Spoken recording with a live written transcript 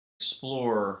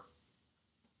explore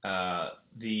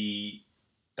the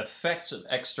effects of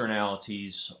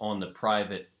externalities on the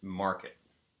private market.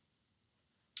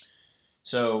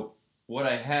 So what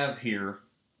I have here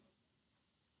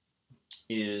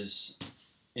is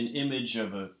an image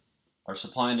of our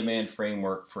supply and demand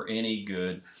framework for any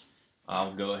good.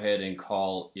 I'll go ahead and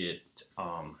call it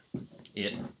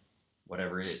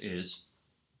whatever it is.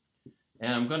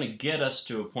 And I'm going to get us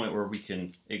to a point where we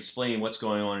can explain what's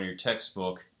going on in your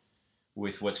textbook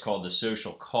with what's called the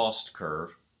social cost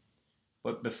curve.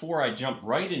 But before I jump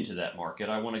right into that market,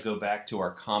 I want to go back to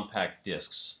our compact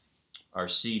discs, our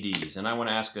CDs, and I want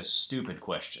to ask a stupid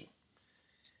question.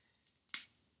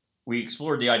 We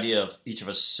explored the idea of each of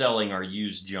us selling our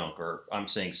used junk, or I'm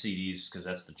saying CDs because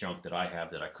that's the junk that I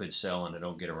have that I could sell and I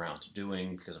don't get around to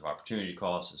doing because of opportunity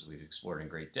costs, as we've explored in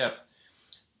great depth.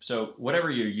 So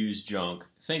whatever your used junk,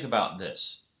 think about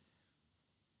this.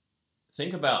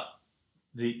 Think about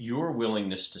your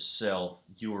willingness to sell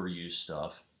your used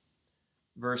stuff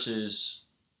versus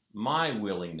my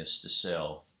willingness to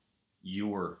sell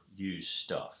your used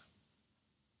stuff.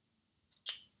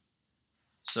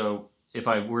 So if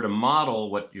I were to model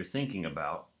what you're thinking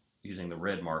about using the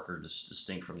red marker,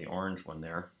 distinct from the orange one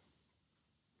there,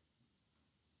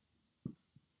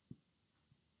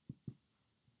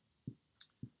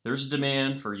 there's a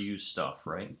demand for used stuff,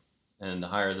 right? And the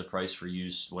higher the price for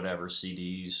used whatever,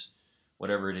 CDs,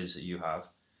 whatever it is that you have,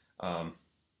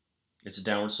 it's a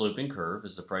downward sloping curve.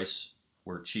 As the price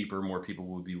were cheaper, more people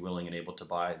would be willing and able to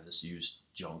buy this used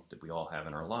junk that we all have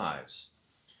in our lives.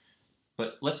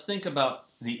 But let's think about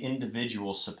the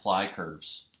individual supply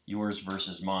curves, yours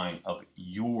versus mine, of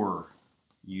your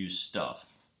used stuff.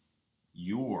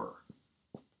 Your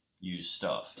used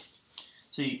stuff.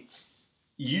 See,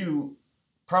 you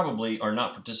probably are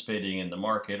not participating in the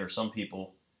market, or some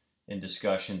people in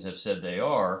discussions have said they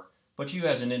are, but you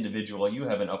as an individual, you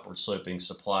have an upward sloping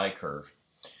supply curve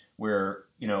where,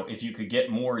 you know, if you could get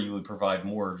more, you would provide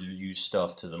more of your used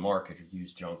stuff to the market, or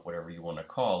used junk, whatever you want to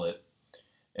call it.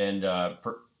 And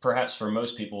perhaps for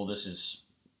most people,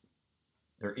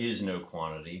 there is no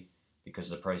quantity because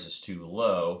the price is too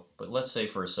low. But let's say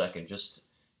for a second, just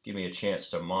give me a chance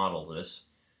to model this,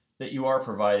 that you are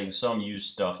providing some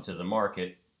used stuff to the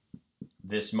market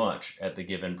this much at the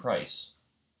given price,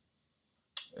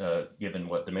 given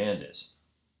what demand is.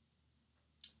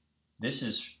 This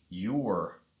is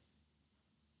your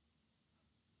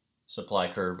supply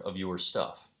curve of your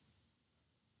stuff.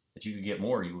 If you could get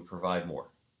more, you would provide more.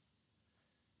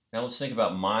 Now let's think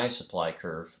about my supply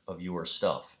curve of your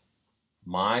stuff.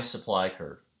 My supply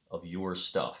curve of your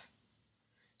stuff.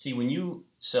 See, when you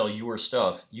sell your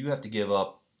stuff, you have to give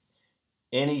up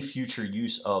any future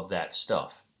use of that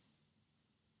stuff.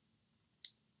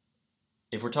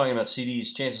 If we're talking about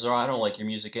CDs, chances are I don't like your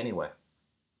music anyway.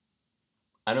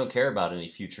 I don't care about any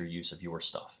future use of your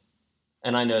stuff.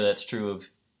 And I know that's true of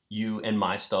you and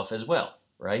my stuff as well,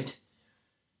 right?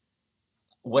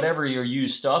 Whatever your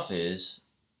used stuff is,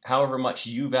 however much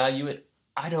you value it,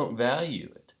 I don't value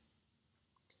it.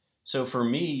 So for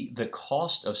me, the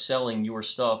cost of selling your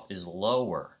stuff is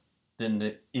lower than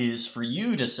it is for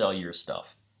you to sell your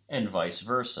stuff, and vice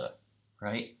versa,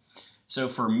 right? So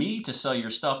for me to sell your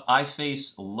stuff, I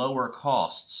face lower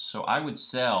costs. So I would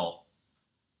sell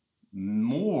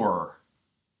more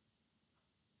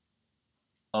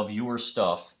of your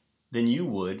stuff than you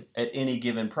would at any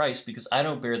given price because I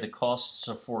don't bear the costs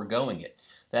of foregoing it,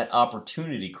 that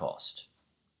opportunity cost.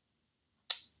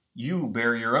 You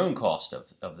bear your own cost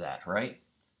of that, right?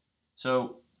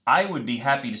 So I would be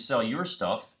happy to sell your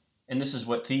stuff, and this is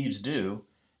what thieves do,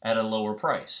 at a lower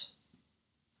price.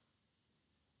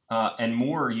 And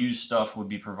more used stuff would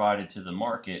be provided to the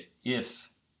market if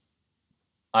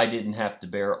I didn't have to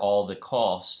bear all the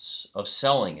costs of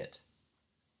selling it.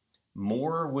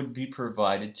 More would be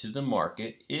provided to the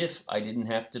market if I didn't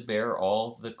have to bear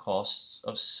all the costs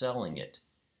of selling it.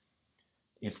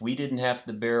 If we didn't have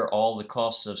to bear all the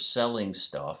costs of selling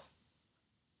stuff,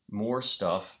 more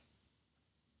stuff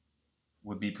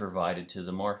would be provided to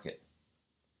the market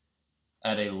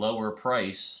at a lower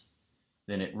price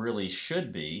than it really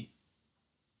should be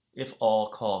if all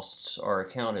costs are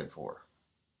accounted for.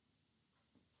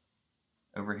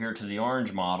 Over here to the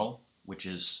orange model, which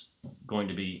is going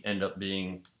to end up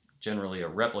being generally a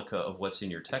replica of what's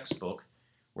in your textbook,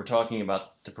 we're talking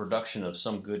about the production of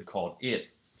some good called it.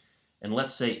 And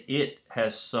let's say it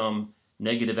has some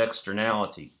negative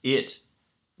externality. It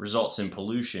results in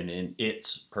pollution in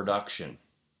its production.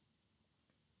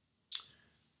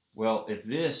 Well, if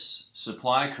this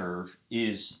supply curve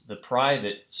is the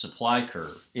private supply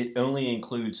curve, it only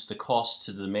includes the cost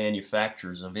to the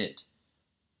manufacturers of it.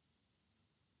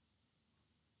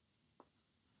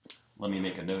 let me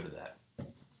make a note of that.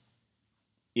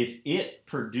 If it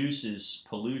produces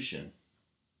pollution,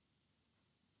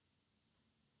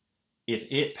 if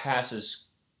it passes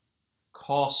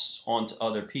costs on to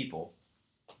other people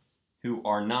who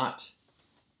are not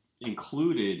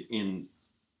included in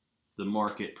the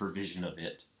market provision of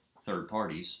it, third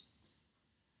parties,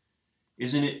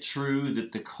 isn't it true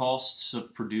that the costs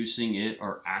of producing it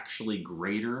are actually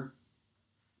greater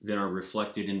than are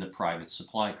reflected in the private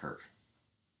supply curve?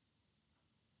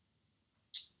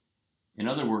 In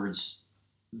other words,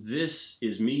 this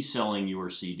is me selling your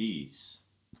CDs.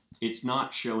 It's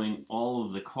not showing all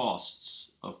of the costs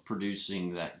of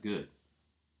producing that good,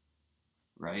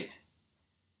 right?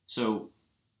 So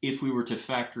if we were to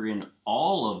factor in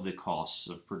all of the costs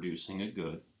of producing a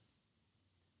good,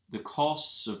 the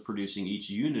costs of producing each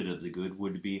unit of the good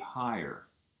would be higher.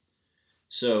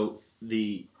 So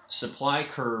the supply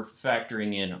curve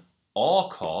factoring in all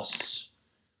costs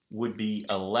would be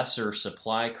a lesser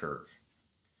supply curve.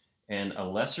 And a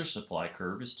lesser supply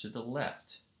curve is to the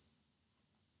left.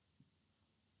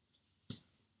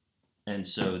 And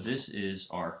so this is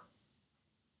our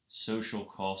social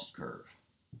cost curve.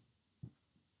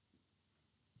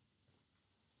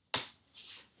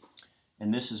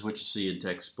 And this is what you see in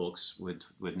textbooks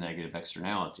with negative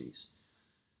externalities.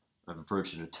 I've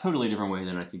approached it a totally different way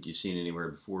than I think you've seen anywhere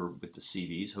before with the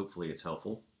CDs. Hopefully it's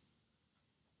helpful.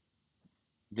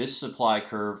 This supply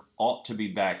curve ought to be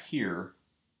back here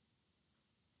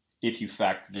if you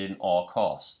factored in all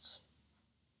costs.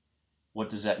 What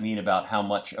does that mean about how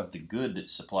much of the good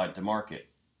that's supplied to market?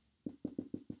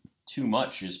 Too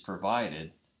much is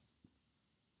provided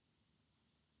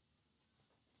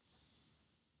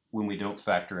when we don't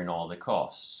factor in all the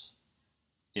costs.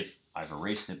 If I've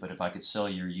erased it, but if I could sell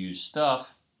your used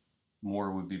stuff,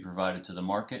 more would be provided to the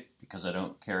market because I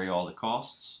don't carry all the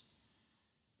costs.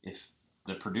 If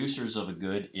the producers of a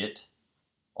good,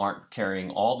 aren't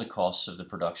carrying all the costs of the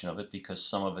production of it because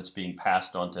some of it's being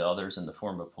passed on to others in the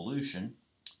form of pollution,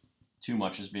 too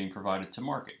much is being provided to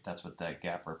market. That's what that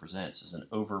gap represents, is an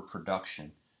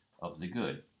overproduction of the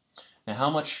good. Now, how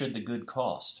much should the good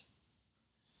cost?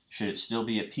 Should it still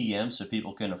be at PM so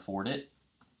people can afford it?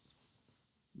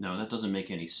 No, that doesn't make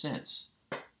any sense.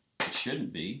 It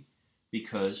shouldn't be,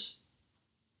 because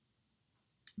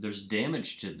there's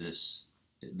damage to this,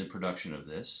 the production of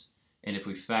this, and if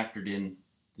we factored in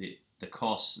the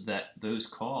costs, those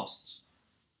costs,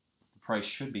 the price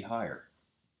should be higher.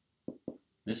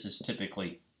 This is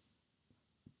typically,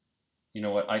 you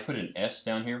know what, I put an S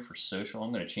down here for social.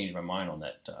 I'm going to change my mind on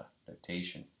that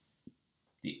notation.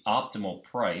 The optimal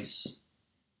price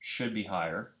should be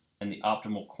higher, and the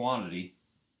optimal quantity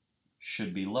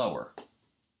should be lower.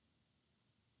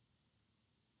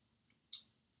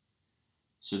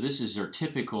 So this is our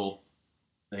typical.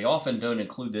 They often don't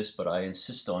include this, but I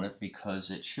insist on it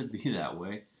because it should be that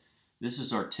way. This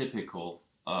is our typical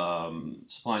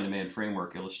supply and demand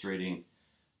framework illustrating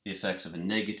the effects of a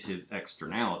negative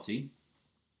externality.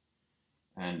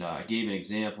 And I gave an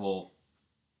example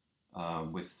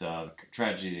with the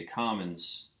tragedy of the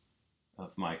commons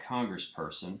of my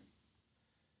congressperson.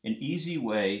 An easy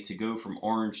way to go from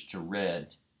orange to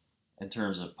red in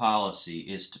terms of policy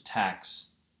is to tax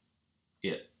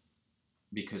it.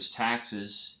 Because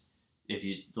taxes, if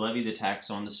you levy the tax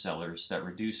on the sellers, that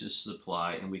reduces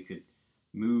supply, and we could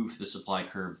move the supply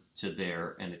curve to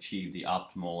there and achieve the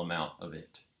optimal amount of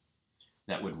it.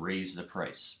 That would raise the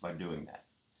price by doing that.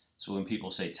 So when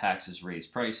people say taxes raise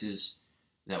prices,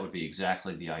 that would be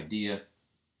exactly the idea,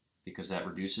 because that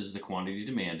reduces the quantity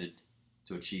demanded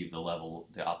to achieve the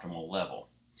optimal level.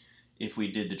 If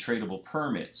we did the tradable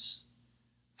permits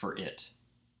for it,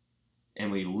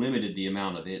 and we limited the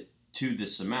amount of it to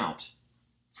this amount,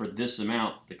 for this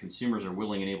amount, the consumers are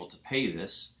willing and able to pay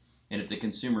this, and if the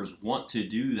consumers want to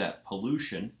do that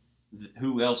pollution,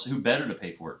 who better to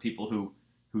pay for it? People who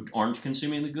aren't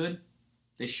consuming the good?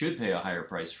 They should pay a higher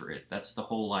price for it. That's the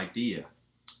whole idea.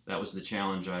 That was the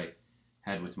challenge I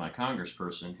had with my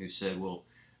congressperson, who said, well,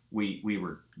 we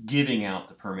were giving out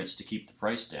the permits to keep the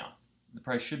price down. The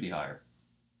price should be higher.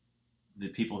 The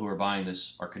people who are buying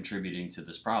this are contributing to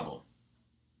this problem.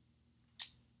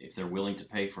 If they're willing to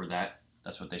pay for that,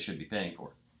 that's what they should be paying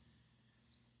for.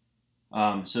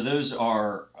 So those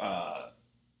are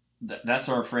that's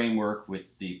our framework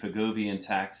with the Pigovian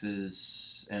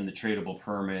taxes and the tradable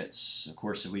permits. Of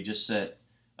course, if we just set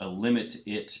a limit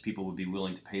to it, people would be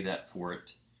willing to pay that for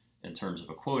it in terms of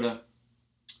a quota.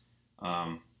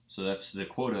 So that's the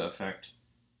quota effect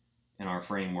in our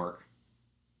framework.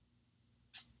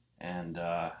 And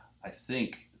I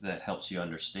think that helps you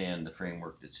understand the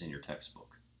framework that's in your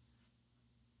textbook.